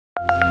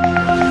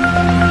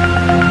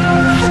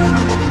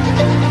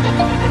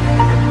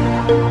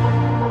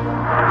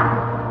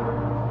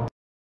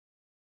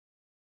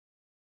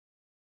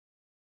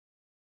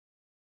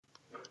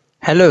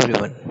Hello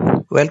everyone,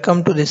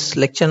 welcome to this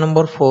lecture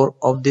number 4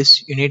 of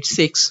this unit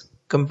 6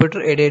 computer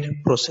aided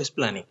process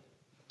planning.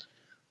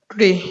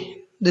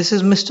 Today this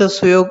is Mr.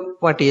 Suyog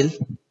Patil,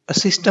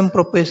 assistant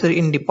professor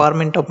in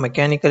Department of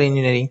Mechanical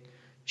Engineering,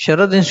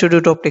 Sharad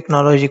Institute of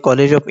Technology,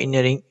 College of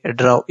Engineering,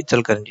 Edrao,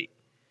 Ichalkaranji.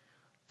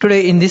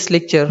 Today in this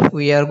lecture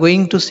we are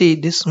going to see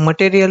this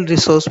material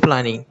resource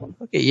planning,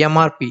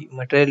 MRP,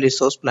 material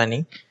resource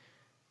planning,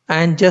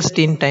 and just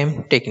in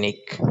time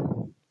technique.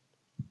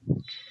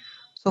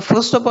 So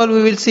first of all,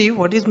 we will see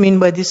what is meant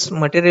by this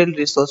material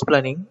resource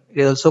planning.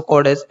 It is also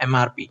called as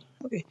MRP.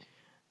 Okay.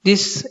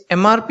 This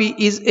MRP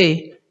is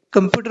a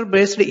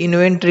computer-based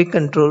inventory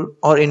control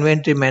or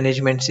inventory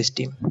management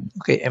system.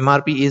 Okay,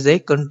 MRP is a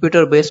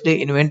computer-based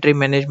inventory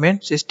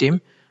management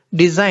system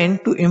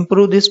designed to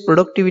improve this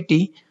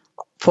productivity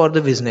for the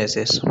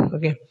businesses.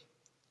 Okay,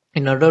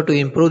 in order to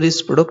improve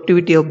this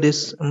productivity of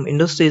this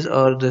industries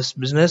or this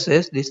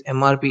businesses, this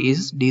MRP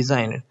is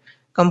designed.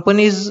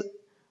 Companies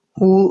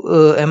who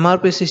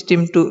MRP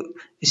system to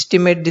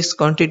estimate these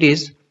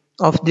quantities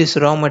of this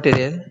raw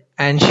material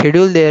and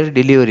schedule their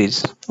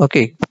deliveries.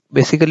 Okay,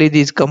 basically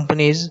these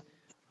companies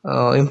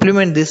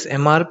implement this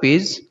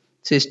MRP's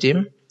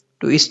system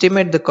to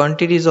estimate the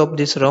quantities of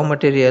this raw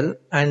material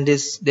and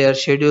this their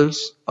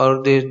schedules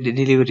or their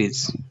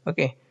deliveries.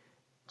 Okay,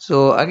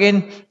 so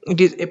again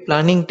it is a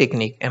planning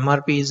technique.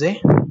 MRP is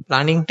a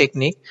planning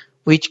technique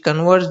which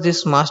converts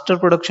this master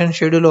production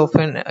schedule of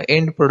an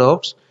end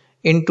products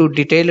into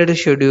detailed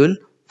schedule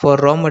for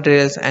raw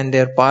materials and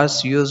their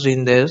parts used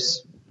in their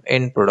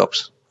end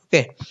products.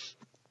 Okay,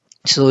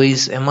 so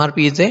is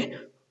MRP is a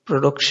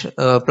production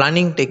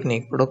planning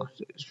technique,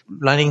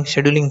 planning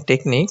scheduling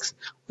techniques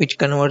which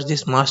converts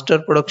this master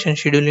production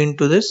schedule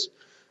into this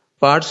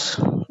parts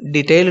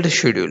detailed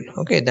schedule.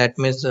 Okay, that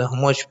means how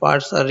much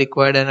parts are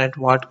required and at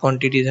what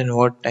quantities and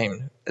what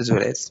time as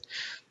well as.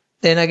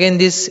 Then again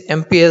this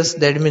MPS,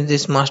 that means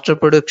this master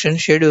production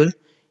schedule,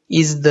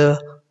 is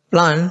the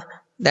plan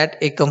that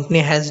a company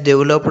has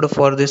developed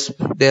for this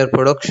their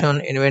production,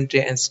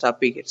 inventory and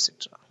staffing,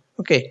 etc.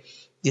 Okay,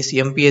 this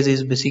MPS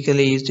is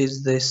basically it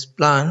is this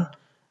plan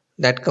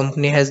that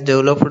company has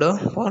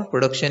developed for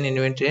production,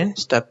 inventory and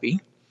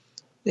staffing.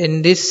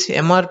 Then this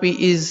MRP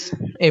is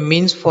a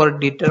means for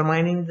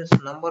determining the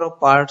number of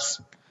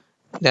parts,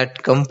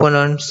 that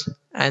components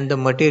and the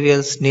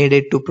materials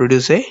needed to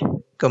produce a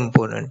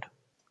component.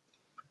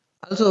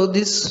 Also,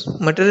 this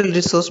material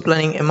resource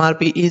planning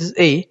MRP is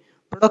a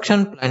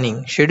production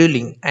planning,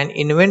 scheduling and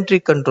inventory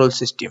control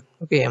system.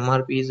 Okay,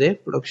 MRP is a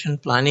production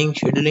planning,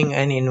 scheduling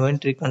and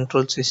inventory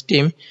control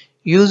system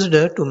used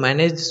to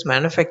manage this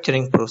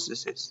manufacturing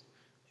processes.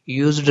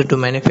 Used to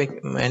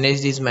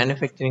manage these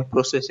manufacturing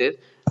processes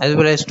as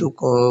well as to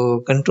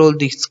control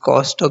this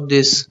cost of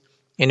this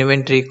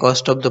inventory,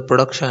 cost of the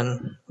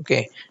production.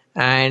 Okay,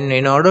 and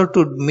in order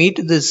to meet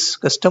this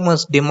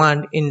customers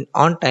demand in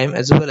on time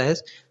as well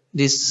as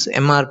this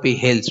MRP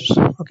helps.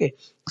 Okay,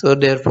 so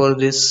therefore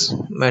this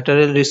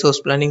material resource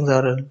planning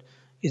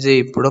is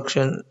a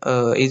production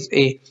is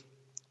a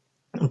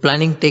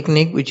planning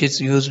technique which is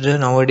used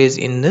nowadays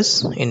in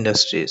this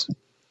industries.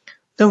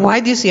 Then why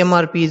this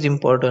MRP is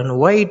important,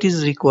 why it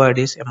is required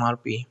is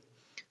MRP.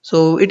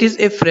 So it is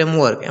a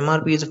framework.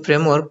 MRP is a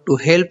framework to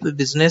help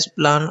business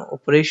plan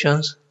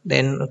operations,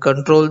 then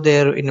control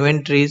their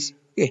inventories,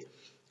 okay,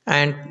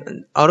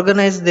 and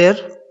organize their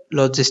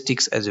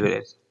logistics as well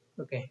as.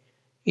 Okay,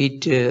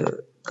 it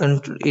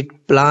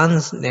it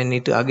plans, then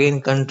it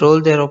again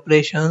control their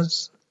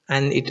operations,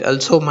 and it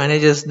also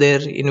manages their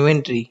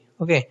inventory.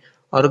 Okay,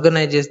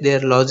 organizes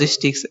their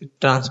logistics,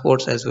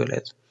 transports as well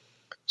as.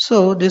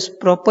 So this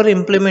proper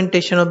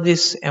implementation of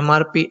this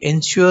MRP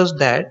ensures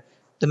that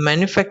the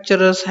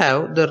manufacturers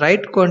have the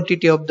right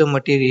quantity of the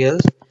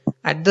materials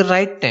at the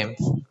right time,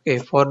 okay,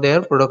 for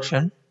their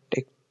production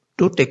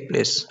to take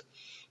place.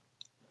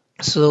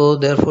 So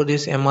therefore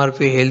this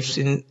MRP helps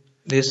in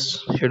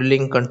this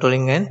scheduling,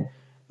 controlling and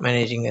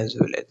managing as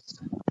well as.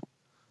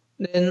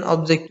 Then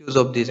objectives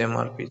of these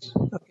MRPs.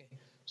 Okay.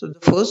 So the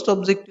first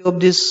objective of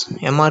this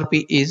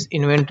MRP is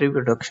inventory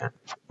reduction.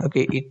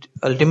 Okay, it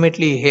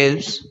ultimately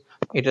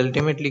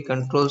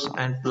controls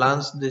and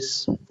plans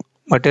this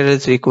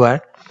materials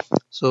required.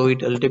 So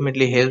it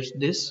ultimately helps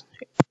this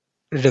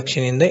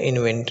reduction in the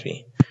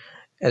inventory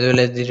as well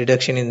as the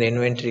reduction in the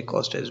inventory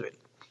cost as well.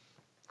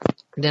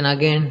 Then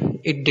again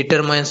it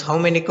determines how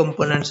many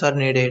components are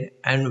needed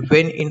and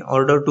when in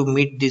order to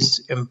meet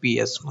this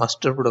MPS,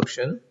 master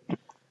production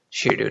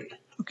schedule.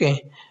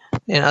 Okay,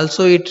 and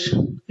also it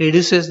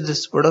reduces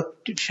this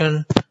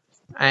production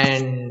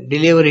and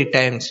delivery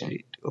times.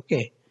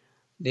 Okay,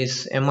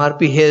 this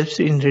MRP helps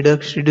in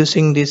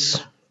reducing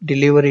this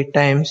delivery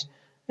times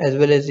as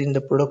well as in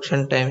the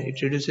production time.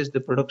 It reduces the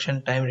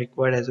production time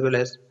required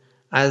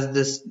as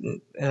this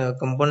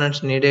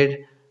components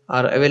needed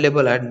are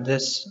available at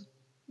this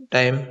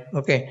time.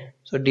 Okay,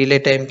 so delay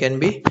time can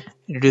be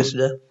reduced.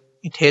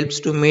 It helps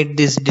to meet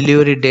these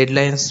delivery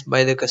deadlines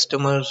by the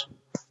customers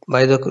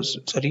by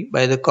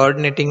the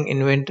coordinating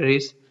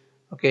inventories,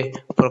 okay,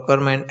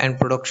 procurement and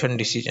production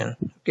decision.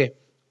 Okay,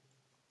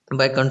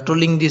 By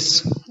controlling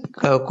this,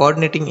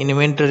 coordinating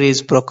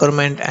inventories,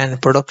 procurement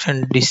and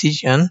production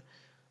decision,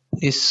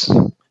 this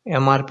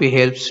MRP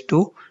helps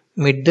to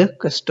meet the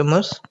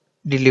customer's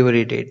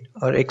delivery date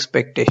or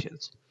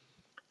expectations.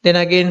 Then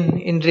again,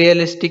 in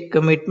realistic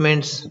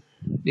commitments,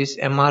 this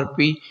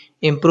MRP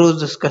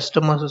improves the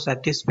customer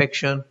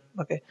satisfaction.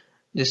 Okay,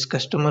 this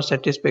customer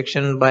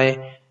satisfaction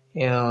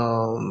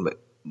uh,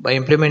 by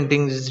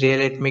implementing these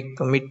realistic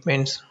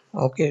commitments.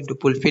 Okay, to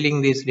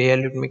fulfilling these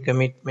realistic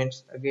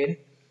commitments again,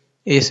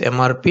 is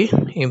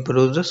MRP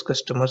improves the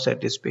customer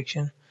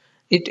satisfaction.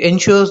 It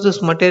ensures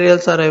these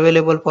materials are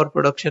available for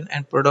production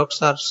and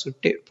products are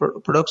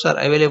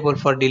available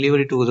for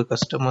delivery to the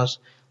customers.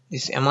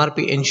 This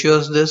MRP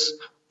ensures this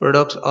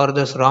products or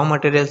this raw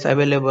materials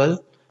available,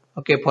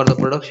 okay, for the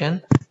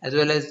production, as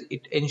well as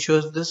it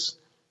ensures this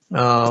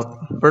uh,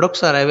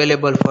 products are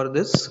available for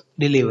this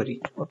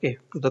delivery, okay,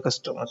 to the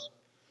customers.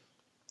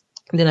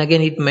 Then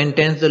again, it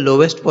maintains the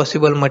lowest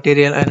possible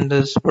material and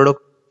this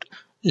product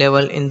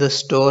level in the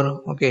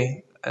store.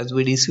 Okay, as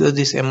we discussed,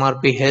 this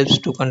MRP helps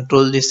to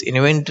control this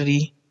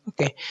inventory.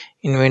 Okay,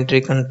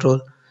 inventory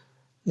control.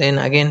 Then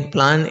again,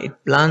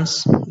 it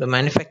plans the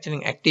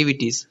manufacturing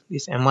activities.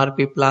 This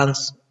MRP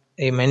plans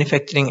a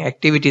manufacturing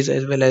activities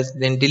as well as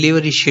then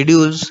delivery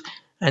schedules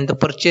and the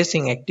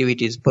purchasing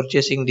activities,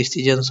 purchasing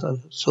decisions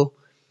also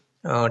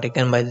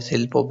taken by the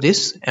help of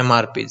this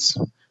MRPs.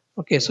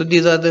 Okay, so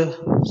these are the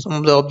some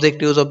of the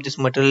objectives of this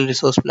material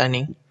resource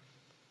planning.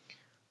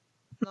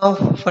 Now,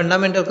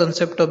 fundamental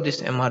concept of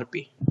this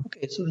MRP.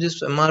 Okay, so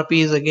this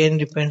MRP is again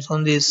depends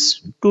on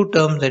these two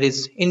terms, that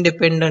is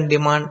independent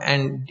demand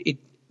and it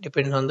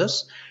depends on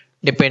this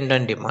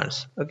dependent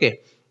demands.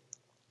 Okay,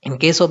 in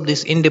case of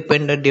this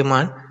independent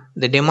demand,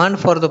 the demand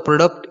for the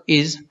product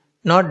is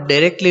not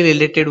directly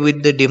related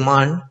with the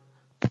demand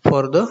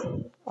for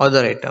the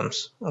other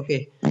items.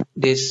 Okay,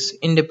 this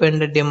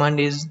independent demand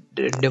is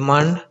the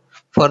demand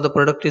for the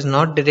product is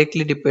not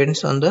directly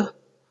depends on the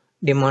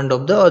demand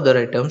of the other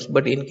items,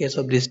 but in case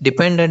of this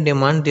dependent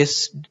demand,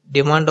 this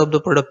demand of the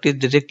product is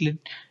directly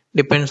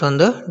depends on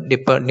the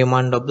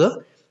demand of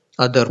the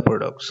other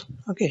products.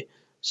 Okay,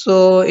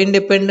 so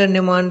independent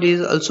demand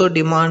is also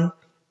demand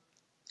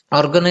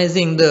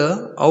organizing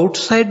the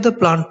outside the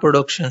plant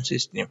production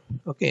system.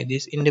 Okay,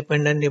 this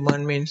independent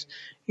demand means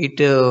it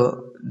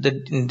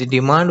the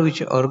demand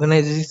which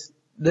organizes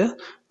the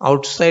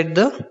outside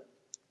the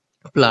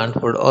plant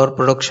food or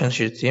production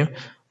system,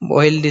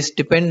 while this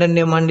dependent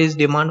demand is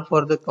demand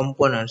for the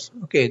components.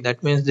 Okay,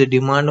 that means the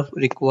demand of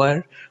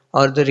required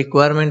or the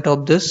requirement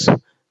of this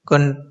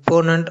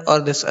component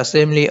or this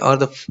assembly or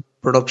the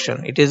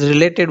production, it is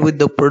related with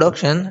the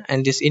production,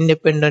 and this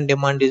independent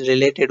demand is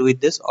related with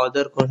this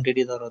other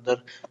quantities or other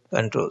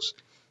controls.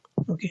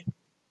 Okay,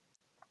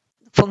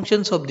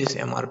 functions of this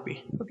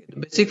MRP. Okay, the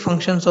basic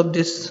functions of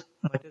this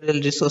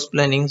material resource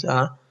plannings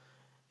are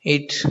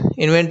it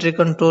inventory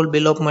control,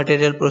 bill of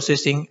material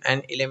processing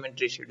and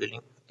elementary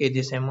scheduling. Okay,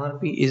 this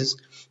MRP is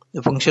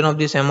the function of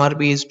this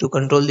MRP is to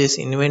control this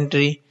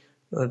inventory,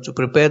 to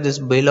prepare this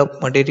bill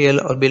of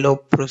material or bill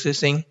of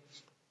processing,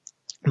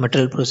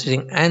 material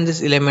processing, and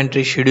this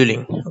elementary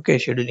scheduling. Okay,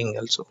 scheduling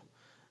also.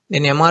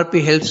 Then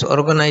MRP helps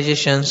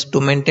organizations to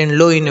maintain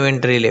low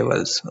inventory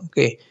levels.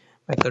 Okay,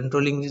 by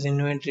controlling this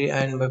inventory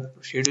and by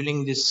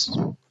scheduling this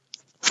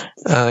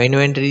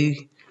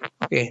inventory,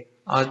 okay,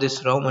 or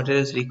this raw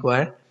materials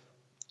required,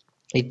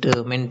 it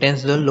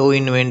maintains the low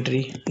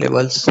inventory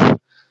levels.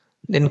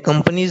 Then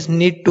companies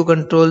need to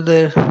control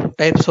the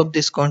types of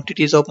these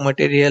quantities of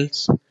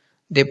materials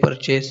they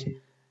purchase.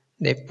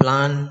 They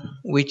plan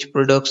which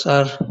products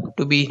are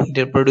to be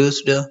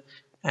produced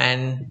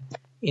and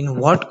in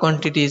what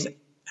quantities,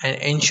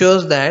 and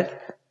ensures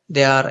that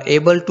they are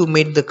able to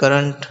meet the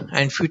current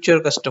and future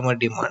customer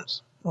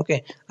demands.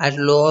 Okay, at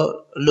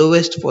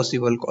lowest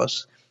possible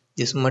cost.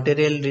 This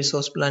material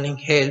resource planning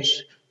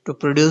helps to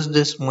produce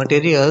these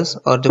materials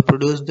or to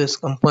produce these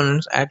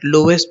components at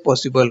lowest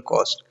possible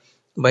cost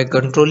by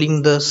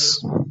controlling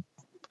this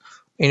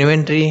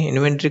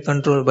inventory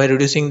control, by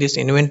reducing this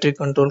inventory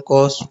control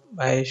cost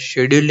by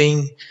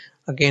scheduling.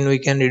 Again, we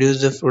can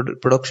reduce the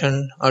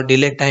production or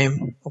delay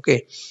time.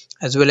 Okay,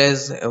 as well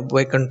as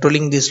by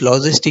controlling this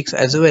logistics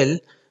as well,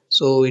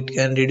 so it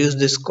can reduce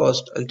this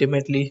cost.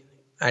 Ultimately,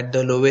 at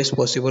the lowest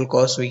possible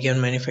cost, we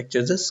can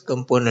manufacture this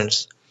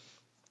components.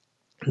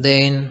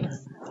 Then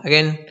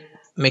again,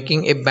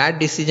 making a bad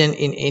decision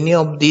in any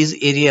of these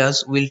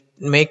areas will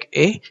make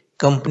a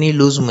company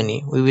lose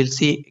money. We will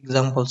see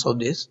examples of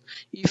this.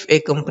 If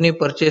a company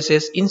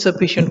purchases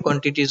insufficient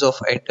quantities of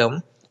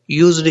item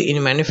used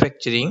in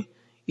manufacturing,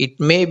 it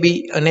may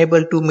be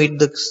unable to meet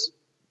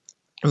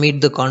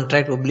the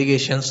contract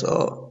obligations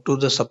to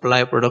the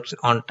supply products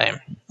on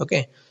time.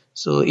 Okay,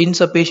 so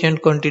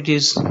insufficient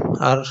quantities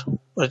are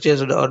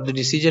purchased or the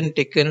decision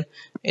taken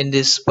in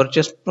this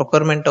purchase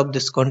procurement of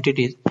this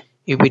quantities,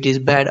 if it is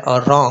bad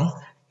or wrong,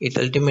 it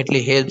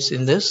ultimately helps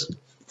in this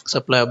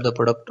supply of the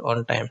product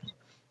on time.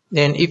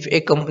 Then if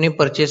a company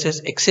purchases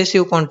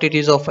excessive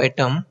quantities of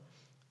item,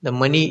 the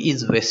money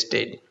is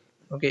wasted.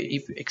 Okay,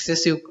 if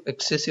excessive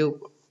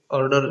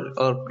order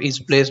or is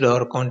placed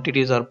or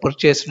quantities are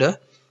purchased,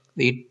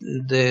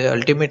 they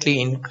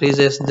ultimately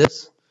increases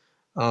this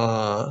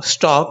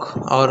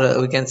stock,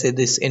 or we can say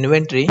this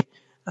inventory,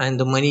 and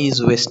the money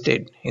is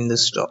wasted in the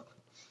stock.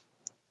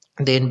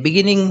 Then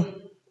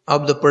beginning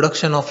of the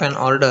production of an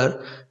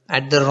order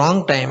at the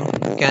wrong time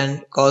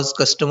can cause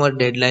customer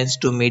deadlines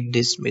to meet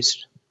this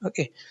missed.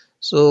 Okay,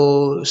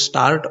 so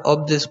start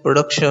of this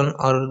production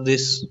or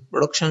this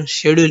production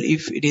schedule,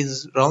 if it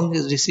is wrong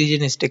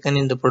decision is taken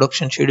in the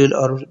production schedule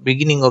or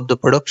beginning of the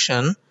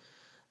production,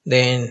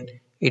 then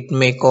it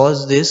may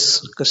cause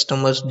this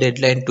customer's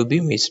deadline to be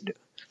missed.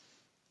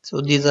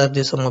 So these are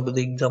the some of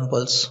the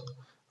examples.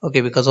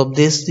 Okay, because of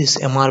this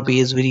MRP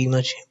is very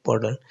much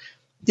important.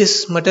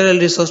 This material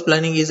resource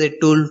planning is a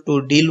tool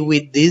to deal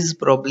with these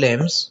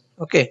problems,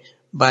 okay,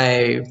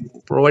 by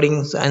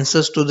providing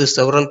answers to the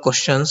several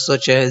questions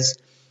such as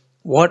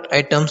what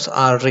items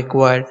are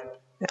required,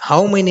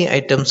 how many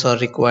items are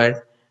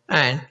required,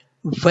 and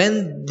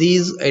when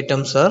these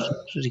items are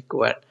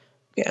required.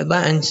 Okay,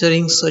 by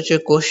answering such a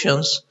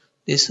questions,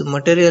 this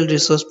material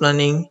resource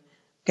planning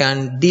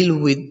can deal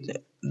with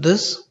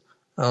this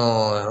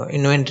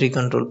inventory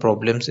control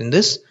problems in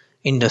this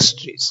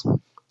industries.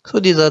 So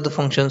these are the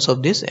functions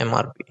of this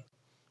MRP.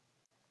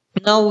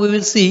 Now we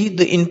will see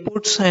the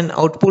inputs and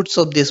outputs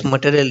of this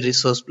material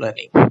resource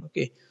planning.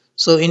 Okay,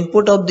 so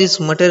input of this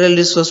material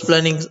resource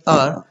planning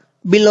are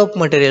bill of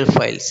material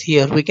files.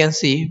 Here we can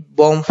see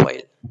BOM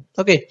file.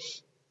 Okay,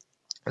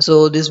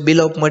 so this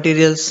bill of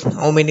materials,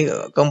 how many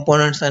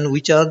components and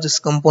which are these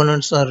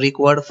components are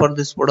required for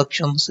this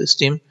production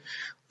system.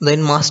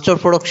 Then master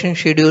production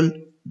schedule.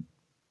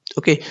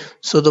 Okay,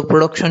 so the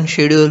production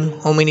schedule,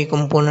 how many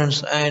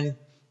components and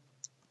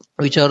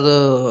which are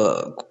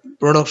the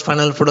products,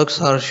 final products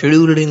are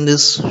scheduled in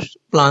this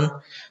plan.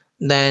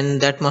 Then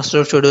that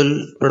master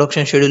schedule,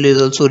 production schedule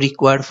is also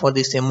required for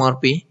this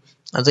MRP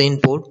as an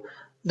input.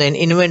 Then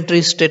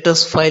inventory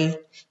status file.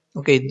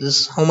 Okay,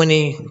 this how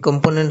many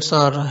components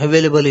are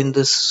available in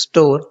this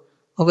store.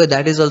 Okay,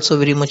 that is also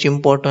very much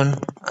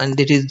important, and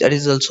that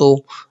is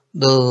also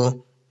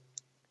the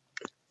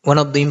one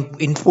of the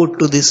input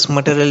to this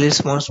material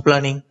response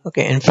planning.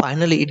 Okay, and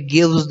finally it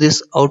gives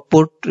this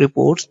output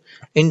reports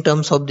in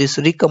terms of this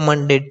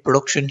recommended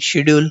production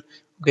schedule.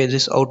 Okay,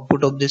 this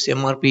output of this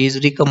MRP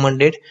is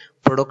recommended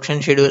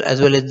production schedule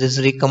as well as this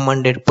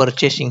recommended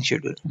purchasing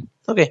schedule.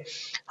 Okay,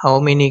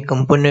 how many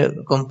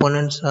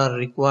components are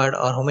required,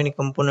 or how many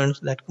components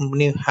that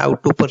company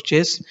have to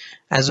purchase,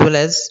 as well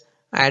as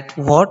at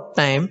what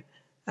time,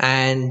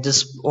 and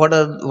this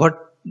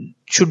what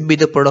should be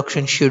the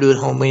production schedule,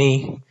 how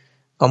many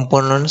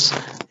components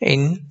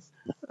in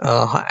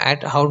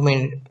at how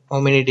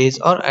many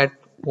days or at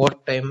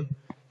what time.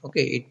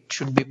 Okay, it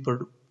should be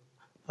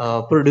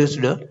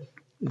produced,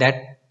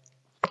 that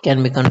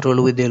can be controlled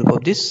with the help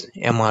of this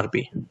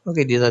MRP.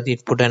 Okay, these are the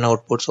input and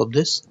outputs of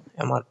this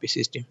MRP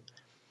system.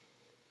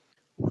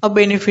 Now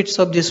benefits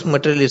of this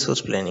material resource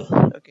planning.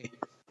 Okay,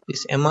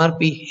 this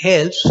MRP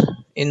helps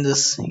in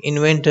this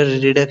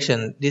inventory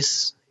reduction.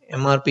 This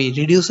MRP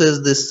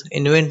reduces this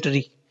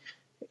inventory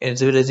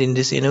as well as in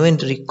this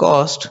inventory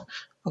cost.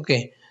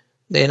 Okay,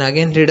 then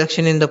again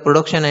reduction in the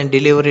production and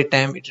delivery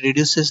time, it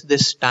reduces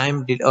this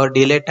time or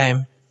delay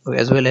time,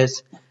 as well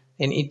as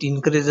then it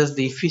increases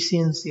the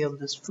efficiency of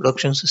this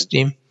production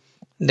system.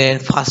 Then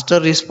faster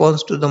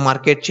response to the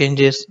market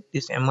changes,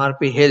 this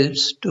MRP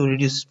helps to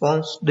reduce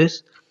response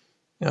this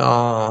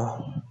uh,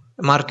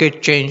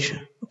 market change,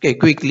 okay,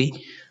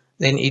 quickly.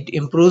 Then it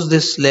improves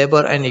this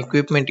labor and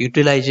equipment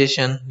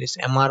utilization. This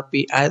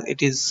MRP, as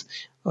it is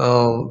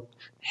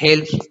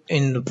helps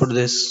in for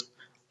this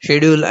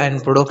schedule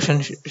and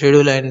production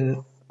schedule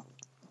and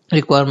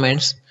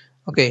requirements.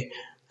 Okay,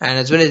 and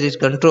as well as it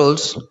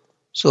controls,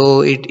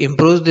 so it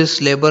improves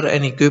this labor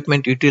and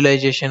equipment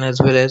utilization,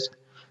 as well as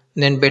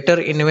then better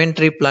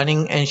inventory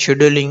planning and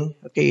scheduling.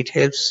 Okay, it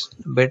helps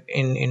bet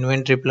in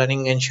inventory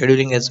planning and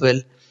scheduling as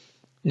well.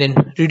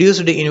 Then reduce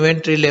the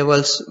inventory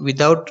levels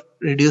without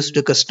reduce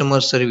the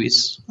customer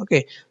service.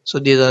 Okay, so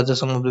these are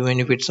some of the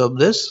benefits of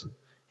this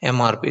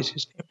MRP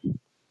system.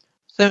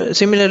 So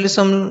similarly,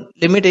 some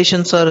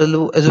limitations are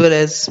as well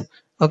as,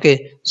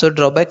 okay. So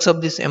drawbacks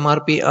of this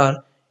MRP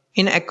are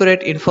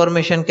inaccurate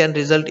information can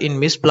result in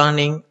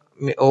misplanning,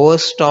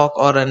 overstock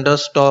or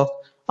understock,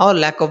 or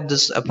lack of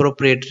this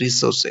appropriate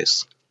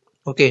resources.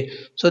 Okay,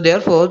 so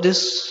therefore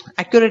this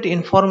accurate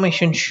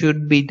information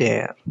should be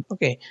there.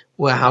 Okay,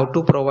 we have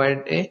to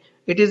provide a,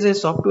 it is a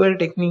software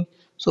technique,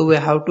 so we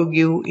have to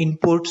give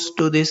inputs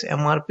to this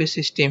MRP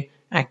system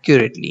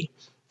accurately.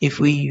 If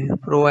we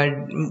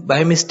provide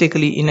by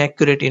mistakenly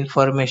inaccurate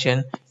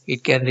information,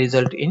 it can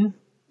result in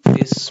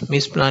this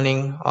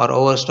misplanning or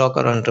overstock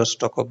or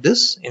understock of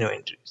this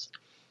inventories.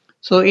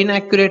 So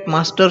inaccurate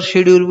master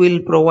schedule will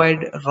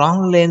provide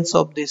wrong lengths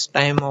of this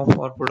time of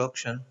our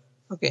production.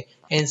 Okay,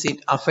 hence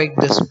it affect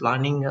this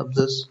planning of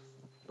this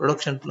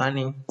production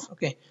planning.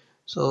 Okay,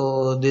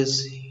 so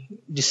these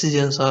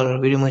decisions are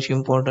very much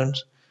important.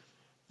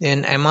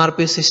 Then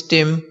MRP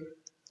system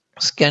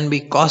can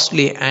be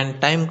costly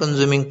and time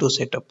consuming to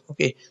set up.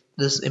 Okay,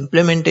 this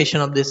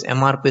implementation of this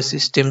MRP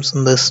systems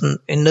in this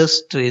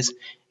industries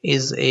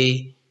is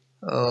a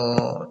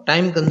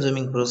time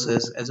consuming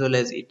process, as well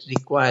as it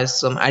requires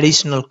some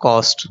additional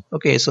cost.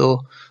 Okay,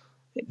 so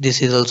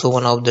this is also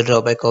one of the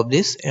drawback of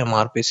this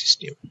MRP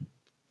system.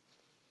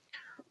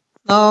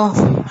 Now,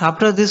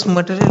 after this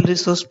material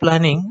resource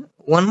planning,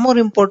 one more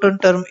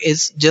important term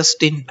is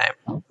just in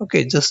time.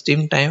 Okay, just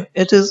in time.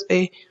 It is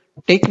a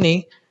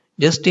technique.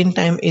 Just in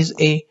time is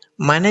a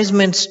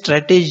management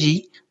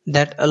strategy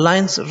that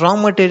aligns raw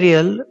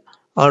material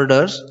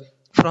orders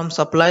from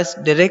suppliers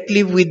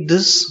directly with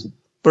this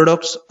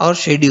products or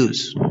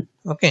schedules.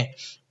 Okay,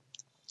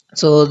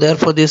 so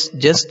therefore, this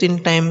just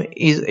in time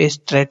is a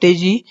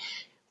strategy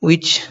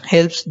which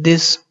helps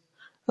this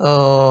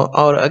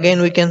or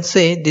again we can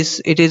say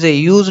this, it is a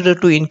used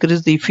to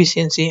increase the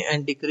efficiency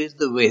and decrease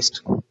the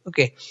waste.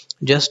 Okay,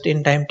 just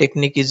in time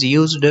technique is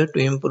used to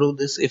improve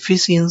this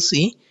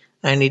efficiency,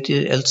 and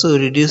it also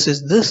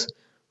reduces this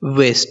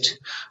waste.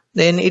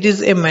 Then it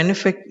is a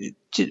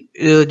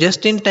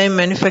just in time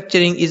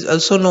manufacturing is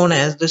also known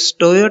as the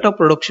Toyota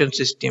production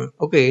system.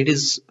 Okay, it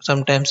is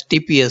sometimes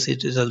TPS,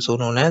 it is also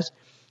known as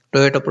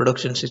Toyota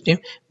production system,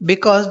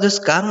 because this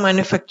car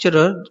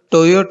manufacturer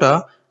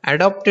Toyota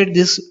adopted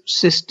this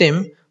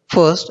system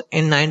first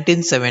in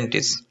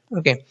 1970s.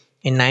 Okay,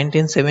 in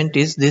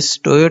 1970s this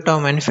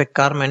Toyota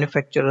car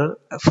manufacturer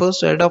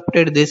first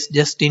adopted this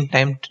just in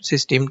time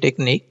system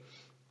technique,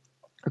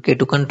 okay,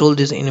 to control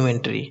this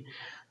inventory.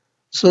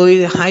 So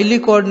a highly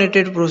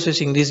coordinated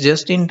processing, this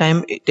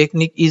just-in-time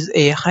technique is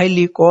a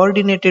highly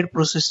coordinated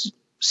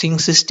processing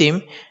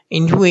system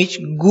in which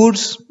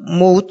goods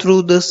move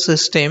through the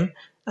system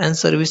and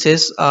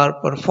services are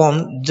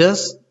performed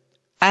just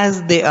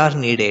as they are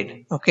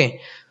needed. Okay,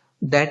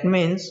 that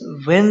means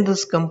when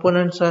these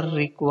components are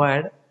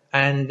required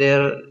and they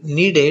are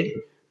needed,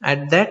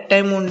 at that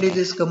time only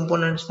these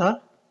components are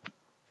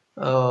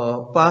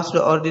passed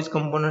or these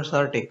components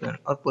are taken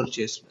or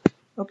purchased.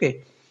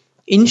 Okay,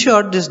 in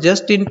short, this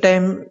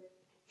just-in-time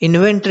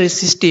inventory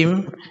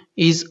system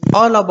is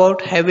all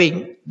about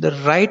having the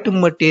right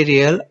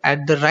material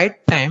at the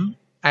right time,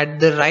 at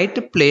the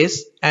right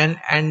place, and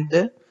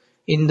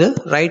in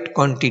the right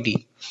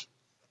quantity.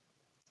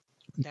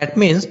 That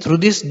means through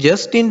this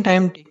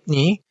just-in-time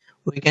technique,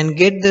 we can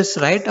get this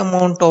right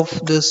amount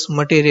of this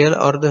material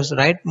or this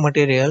right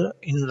material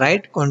in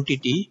right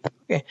quantity,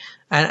 okay,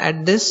 and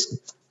at this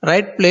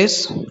right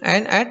place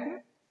and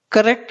at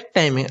correct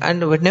timing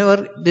and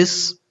whenever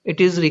this it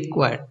is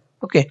required.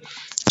 Okay,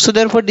 so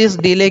therefore this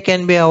delay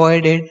can be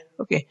avoided.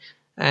 Okay,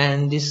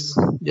 and this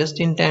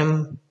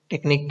just-in-time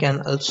technique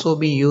can also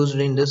be used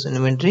in this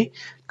inventory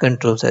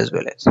controls as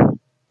well as.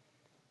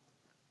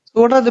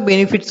 So what are the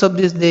benefits of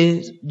this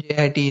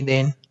JIT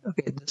then?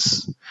 Okay,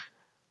 this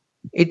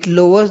it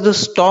lowers the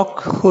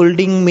stock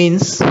holding,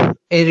 means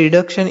a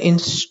reduction in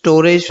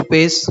storage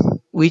space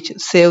which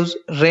saves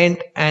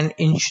rent and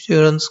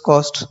insurance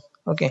costs.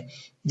 Okay,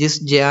 this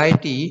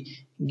JIT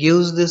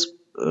gives this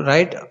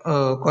right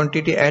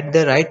quantity at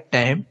the right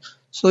time,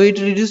 so it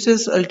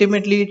reduces,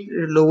 ultimately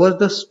it lowers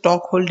the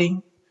stock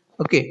holding.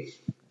 Okay,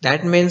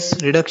 that means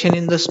reduction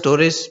in the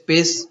storage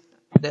space,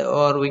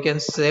 or we can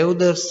save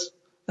this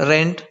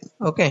rent.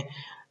 Okay,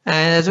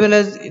 and as well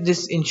as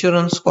this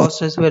insurance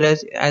cost, as well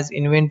as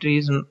inventory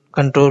is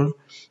control.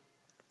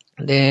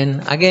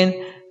 Then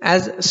again,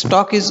 as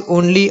stock is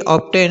only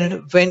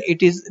obtained when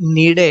it is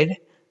needed,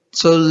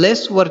 so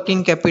less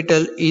working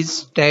capital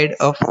is tied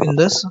up in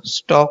this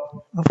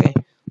stock. Okay,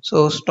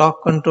 so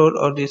stock control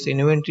or this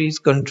inventory is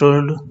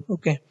controlled.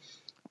 Okay,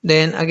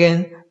 then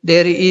again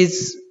there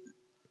is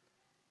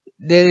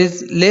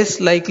less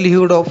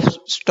likelihood of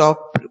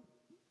stock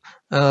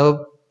uh,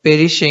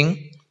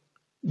 perishing,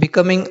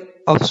 becoming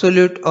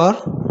obsolete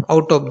or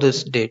out of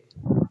this date.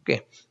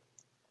 Okay,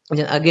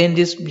 then again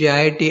this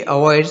JIT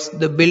avoids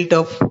the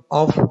build-up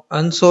of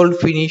unsold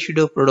finished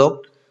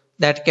product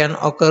that can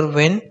occur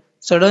when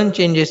sudden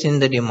changes in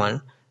the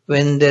demand,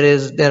 when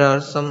there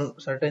are some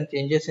certain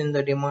changes in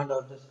the demand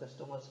or this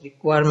customer's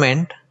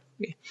requirement.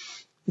 Okay,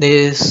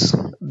 this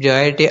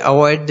JIT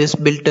avoid this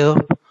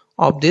build-up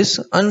of this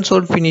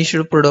unsold finished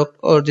product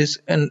or this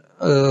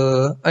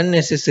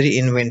unnecessary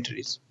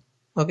inventories.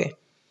 Okay,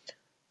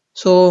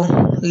 so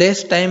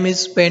less time is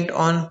spent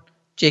on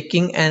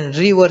checking and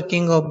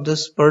reworking of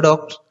this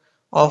product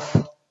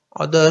of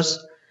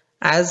others,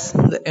 as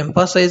the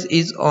emphasis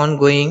is on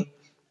going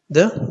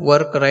the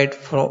work right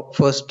for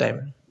first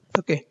time.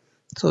 Okay,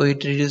 so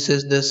it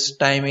reduces this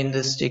time in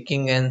this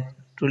checking and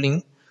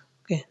tooling.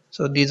 Okay,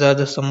 so these are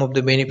the some of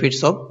the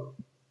benefits of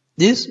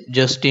this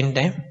just in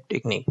time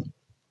technique.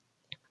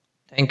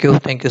 Thank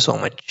you so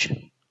much.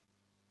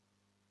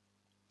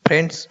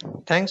 Friends,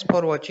 thanks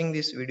for watching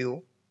this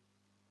video.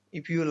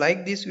 If you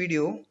like this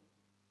video,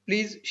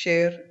 please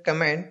share,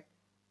 comment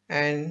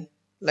and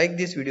like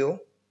this video.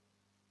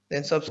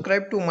 Then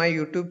subscribe to my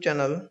YouTube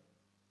channel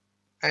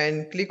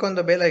and click on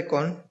the bell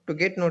icon to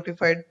get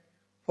notified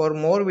for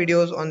more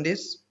videos on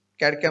this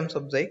CAD/CAM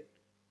subject.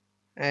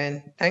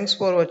 And thanks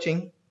for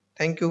watching.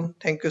 Thank you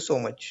so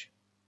much.